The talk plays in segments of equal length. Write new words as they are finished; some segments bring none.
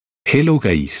Hello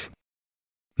guys.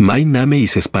 My name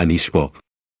is Spanish Bob.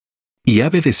 I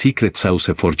have the secret sauce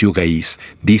for you guys,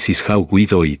 this is how we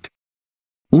do it.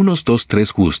 1, 2, 3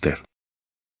 Worcester.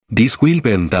 This will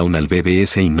burn down al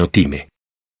BBS in no time.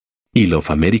 I love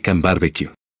American barbecue.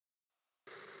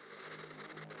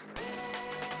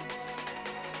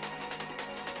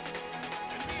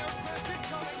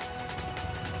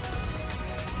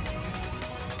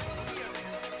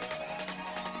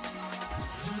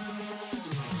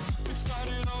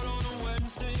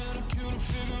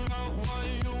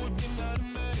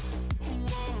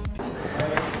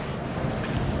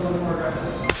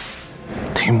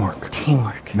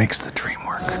 Teamwork makes the dream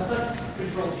work. Yes.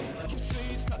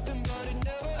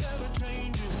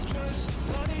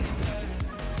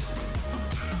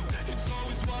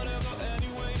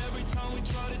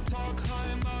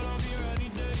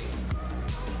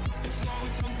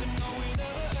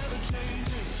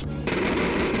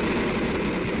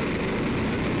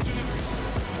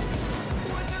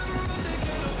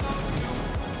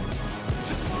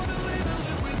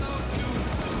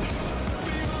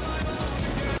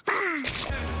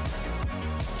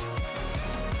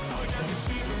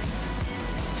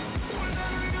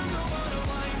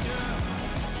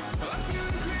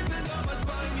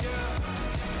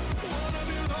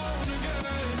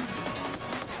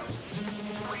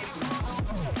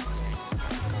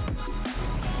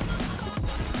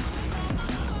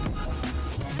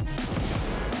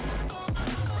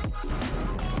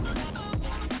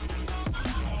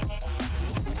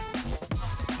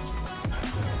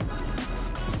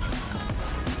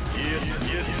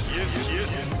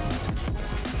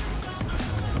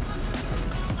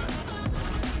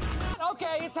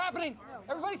 Okay, it's happening.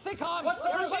 Everybody stay calm. What's the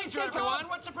procedure, everyone?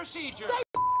 What's the procedure? Stay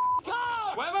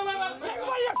calm. Wait.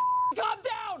 Everybody calm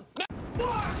down.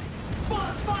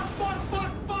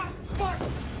 Fuck.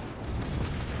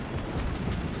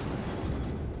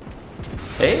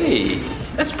 Hey,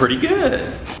 that's pretty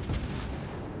good.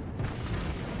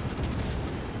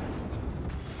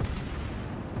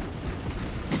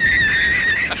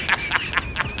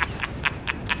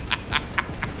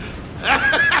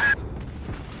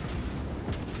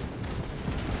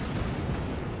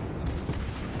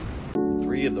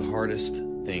 Three of the hardest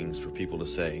things for people to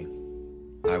say: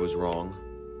 I was wrong,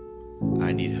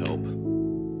 I need help,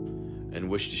 and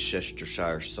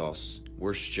Worcestershire sauce.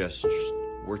 Worcestershire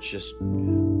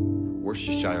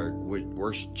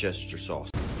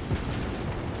sauce.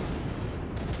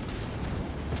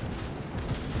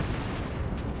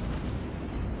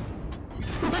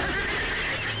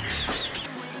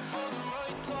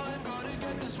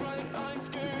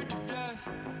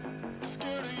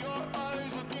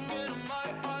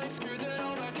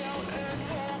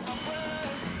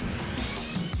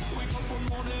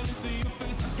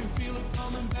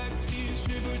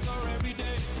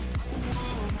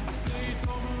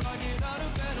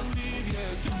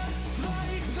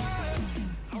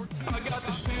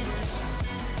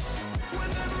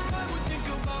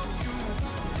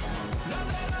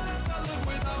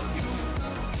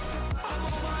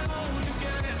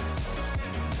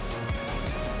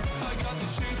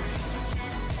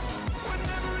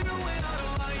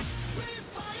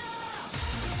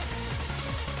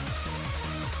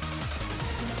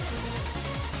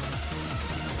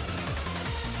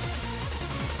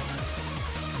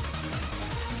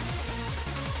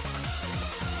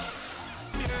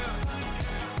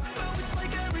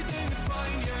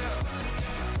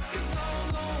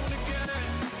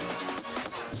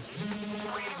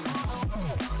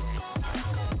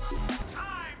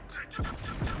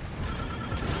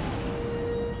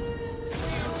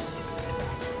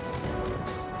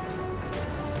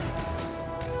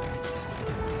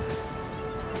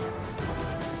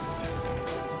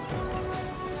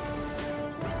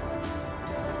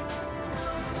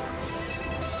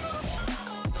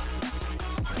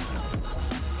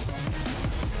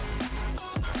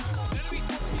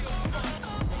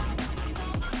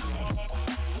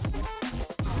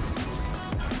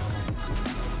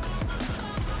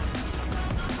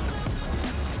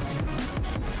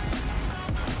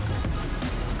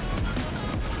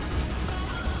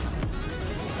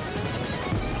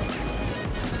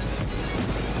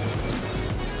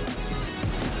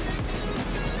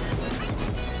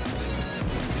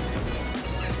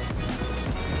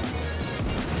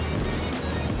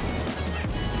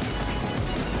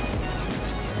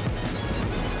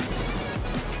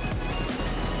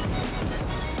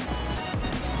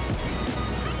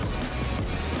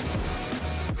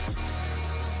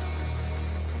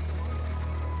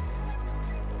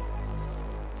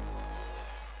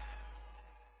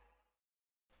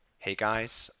 Hey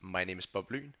guys, my name is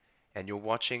BobLyn, and you're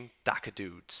watching Dakka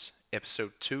Dudes,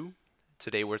 episode 2.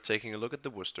 Today we're taking a look at the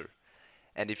Worcester.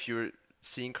 And if you're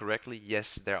seeing correctly,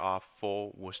 yes, there are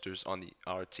 4 Worcesters on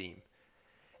our team.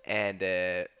 And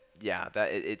yeah,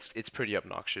 it's pretty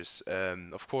obnoxious.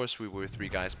 Of course, we were 3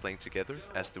 guys playing together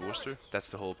as the Worcester. That's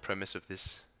the whole premise of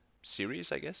this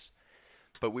series, I guess.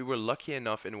 But we were lucky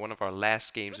enough in one of our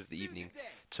last games of the evening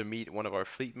to meet one of our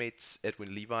fleet mates,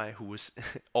 Edwin Levi, who was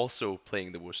also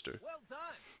playing the Worcester.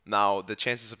 Now, the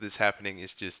chances of this happening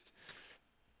is just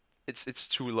it's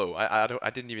too low. I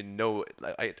didn't even know.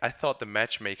 I thought the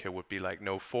matchmaker would be like,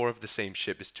 no, 4 of the same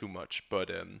ship is too much,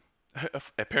 but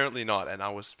apparently not, and I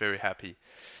was very happy.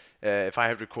 If I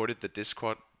had recorded the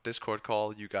Discord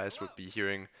call, you guys would be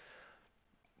hearing,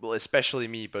 well, especially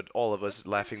me, but all of us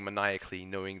laughing maniacally,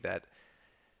 knowing that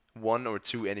 1 or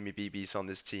 2 enemy BBs on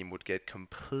this team would get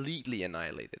completely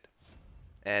annihilated.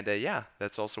 And yeah,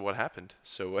 that's also what happened.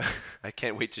 So I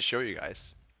can't wait to show you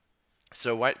guys.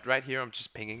 So right here, I'm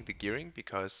just pinging the gearing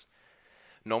because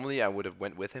normally I would have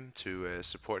went with him to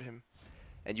support him.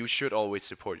 And you should always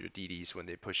support your DDs when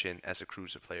they push in as a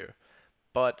cruiser player.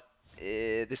 But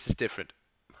this is different.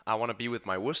 I want to be with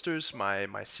my Worcesters,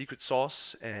 my secret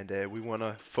sauce, and we want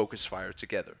to focus fire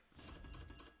together.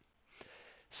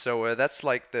 So that's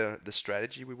like the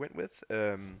strategy we went with.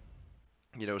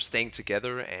 You know, staying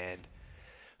together and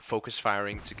focus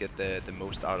firing to get the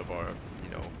most out of our, you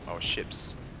know, our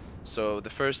ships. So the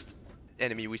first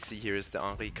enemy we see here is the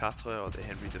Henri IV or the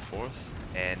Henry IV,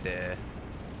 and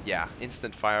yeah,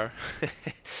 instant fire,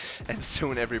 and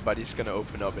soon everybody's gonna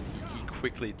open up, and he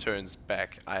quickly turns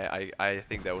back. I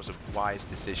think that was a wise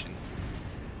decision.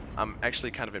 I'm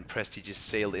actually kind of impressed he just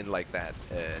sailed in like that,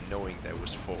 knowing there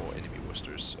was 4 enemy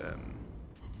Worcesters.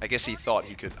 I guess he thought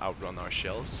he could outrun our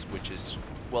shells, which is,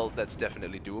 well, that's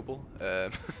definitely doable.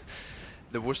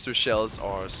 The Worcester shells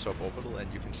are suborbital,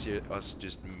 and you can see us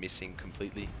just missing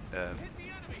completely.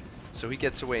 So he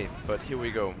gets away, but here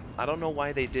we go. I don't know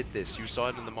why they did this. You saw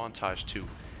it in the montage too.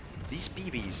 These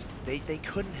BBs, they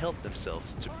couldn't help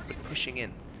themselves to pushing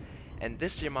in. And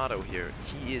this Yamato here,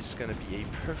 he is going to be a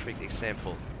perfect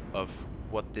example of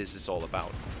what this is all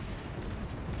about.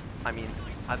 I mean,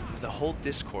 the whole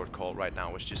Discord call right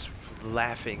now was just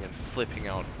laughing and flipping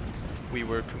out. We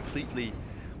were completely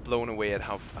blown away at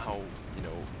how you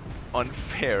know,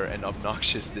 unfair and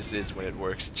obnoxious this is when it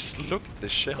works. Just look at the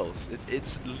shells.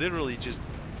 It's literally just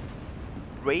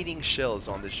raining shells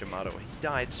on this Yamato. He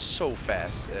died so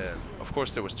fast. Of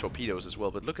course there was torpedoes as well,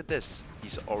 but look at this.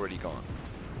 He's already gone.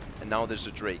 And now there's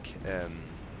a Drake.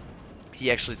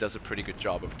 He actually does a pretty good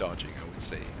job of dodging, I would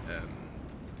say.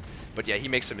 But yeah, he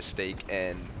makes a mistake,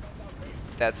 and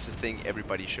that's the thing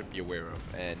everybody should be aware of.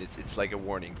 And it's like a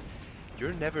warning.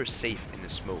 You're never safe in the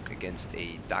smoke against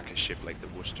a Dakka ship like the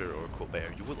Worcester or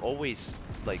Colbert. You will always,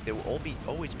 like, there will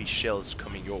always be shells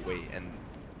coming your way, and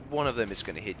one of them is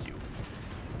going to hit you.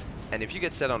 And if you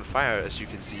get set on fire, as you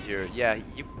can see here, yeah,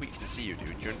 we can see you,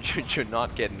 dude. You're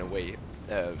not getting away.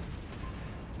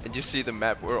 And you see the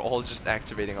map, we're all just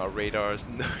activating our radars.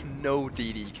 No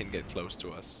DD can get close to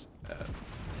us.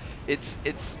 It's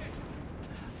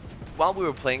while we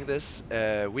were playing this,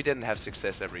 we didn't have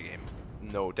success every game.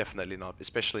 No, definitely not.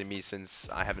 Especially me, since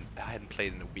I hadn't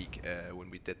played in a week when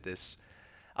we did this.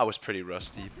 I was pretty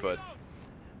rusty, but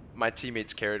my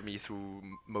teammates carried me through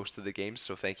most of the games,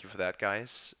 so thank you for that,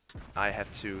 guys. I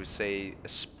have to say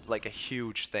like a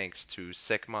huge thanks to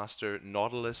Secmaster,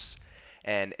 Nautilus,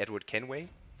 and Edward Kenway,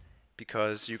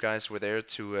 because you guys were there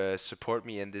to support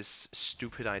me in this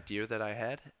stupid idea that I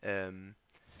had.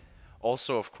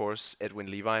 Also, of course, Edwin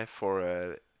Levi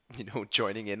for you know,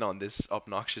 joining in on this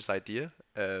obnoxious idea.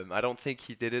 I don't think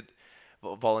he did it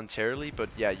voluntarily, but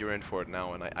yeah, you're in for it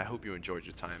now, and I hope you enjoyed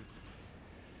your time.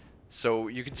 So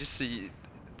you can just see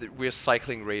we're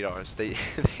cycling radars. They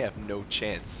they have no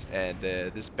chance, and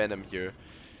this Benham here.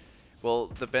 Well,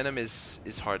 the Benham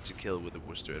is hard to kill with a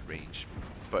Worcester at range,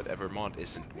 but a Vermont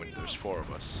isn't when there's 4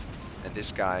 of us. And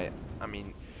this guy, I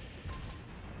mean,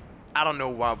 I don't know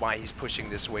why he's pushing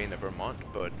this way in a Vermont,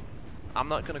 but I'm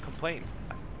not gonna complain.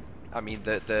 I mean,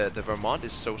 the Vermont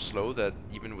is so slow that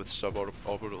even with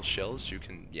suborbital shells, you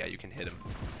can hit him.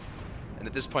 And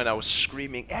at this point, I was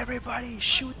screaming, "Everybody,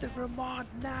 shoot the Vermont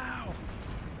now!"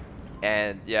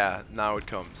 And yeah, now it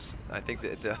comes. I think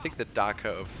the Dakka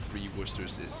of 3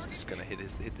 Worcesters is gonna hit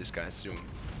this guy soon.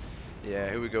 Yeah,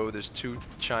 here we go. There's 2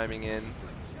 chiming in.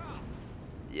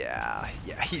 Yeah,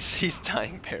 he's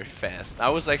dying very fast. I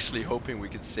was actually hoping we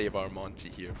could save our Monty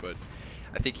here, but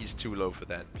I think he's too low for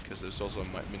that because there's also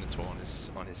a Minotaur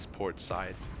on his port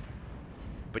side.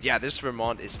 But yeah, this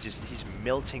Vermont is just, he's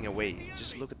melting away.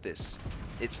 Just look at this.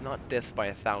 It's not death by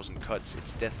 1,000 cuts,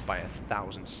 it's death by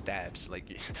 1,000 stabs.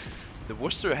 Like, the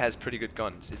Worcester has pretty good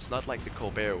guns. It's not like the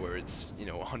Colbert where it's, you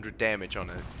know, 100 damage on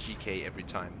a GK every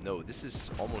time. No, this is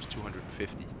almost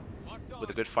 250 with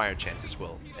a good fire chance as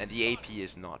well. And the AP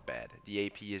is not bad. The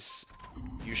AP is,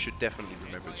 you should definitely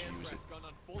remember to use it.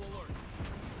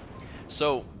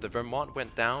 So the Vermont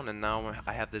went down, and now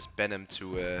I have this Benham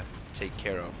to take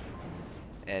care of.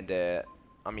 And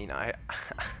I mean, I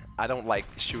I don't like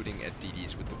shooting at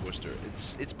DDs with the Worcester.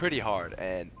 It's pretty hard,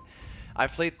 and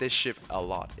I've played this ship a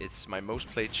lot. It's my most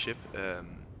played ship.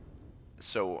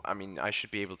 So I mean, I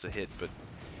should be able to hit, but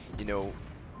you know,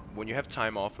 when you have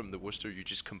time off from the Worcester, you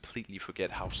just completely forget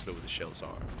how slow the shells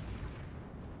are.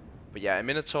 But yeah, a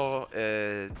Minotaur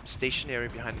stationary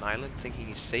behind an island, thinking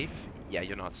he's safe. Yeah,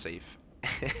 you're not safe.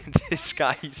 This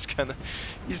guy, he's gonna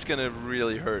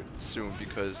really hurt soon,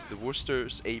 because the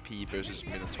Worcester's AP versus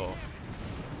Minotaur,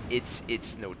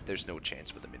 there's no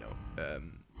chance with the Minnow.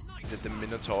 The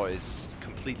Minotaur is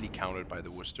completely countered by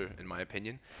the Worcester, in my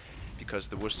opinion, because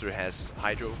the Worcester has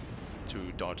Hydro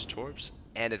to dodge torps,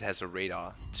 and it has a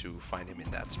radar to find him in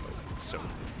that smoke. So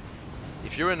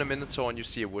if you're in a Minotaur and you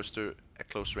see a Worcester at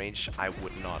close range, I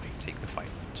would not take the fight.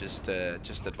 Just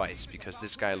advice, because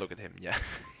this guy, look at him, yeah,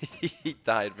 he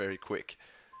died very quick.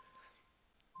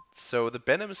 So the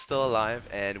Benham is still alive,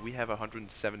 and we have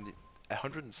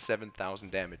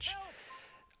 107,000 damage.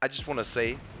 I just want to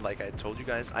say, like I told you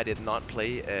guys, I did not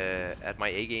play at my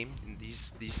A game in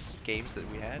these games that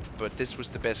we had, but this was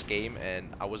the best game, and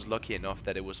I was lucky enough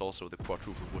that it was also the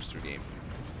quadruple Worcester game.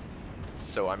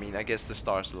 So I mean, I guess the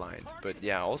stars aligned. But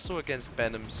yeah, also against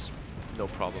Benhams, no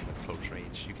problem at close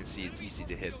range. You can see it's easy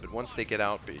to hit, but once they get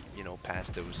out, you know,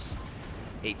 past those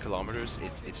 8 kilometers,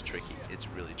 it's tricky. It's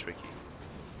really tricky.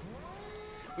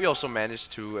 We also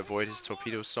managed to avoid his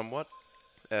torpedoes somewhat.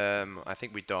 I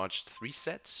think we dodged 3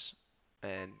 sets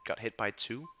and got hit by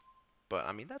 2, but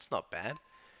I mean, that's not bad.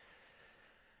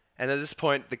 And at this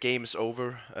point, the game is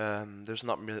over. There's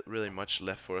not really much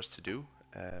left for us to do.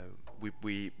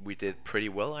 We did pretty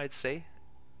well, I'd say,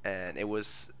 and it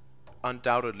was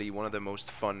undoubtedly one of the most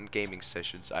fun gaming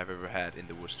sessions I've ever had in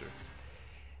the Worcester.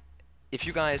 If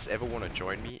you guys ever want to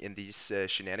join me in these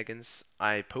shenanigans,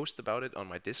 I post about it on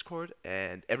my Discord,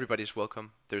 and everybody's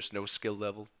welcome. There's no skill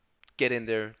level. Get in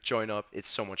there, join up. It's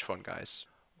so much fun, guys.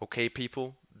 Okay,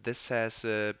 people, this has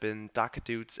been Dakka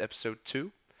Dudes episode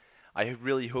 2. I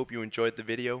really hope you enjoyed the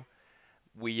video.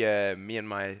 Me and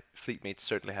my fleetmates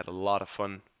certainly had a lot of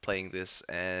fun playing this,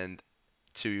 and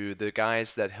to the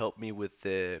guys that helped me with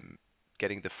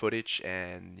getting the footage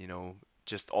and, you know,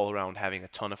 just all around having a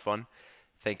ton of fun,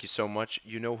 thank you so much.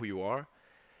 You know who you are.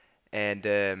 And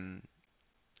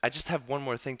I just have one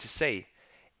more thing to say.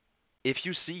 If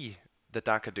you see the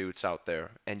Dakka Dudes out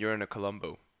there and you're in a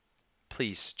Colombo,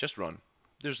 please just run.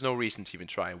 There's no reason to even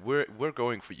try. We're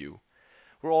going for you.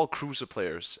 We're all cruiser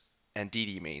players and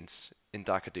DD mains in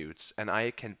Dakka Dudes, and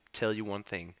I can tell you one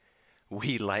thing: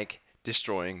 we like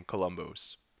destroying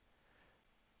Colombos.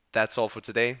 That's all for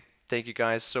today. Thank you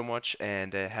guys so much,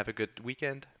 and have a good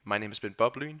weekend. My name has been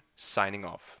BobLyn, signing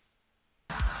off.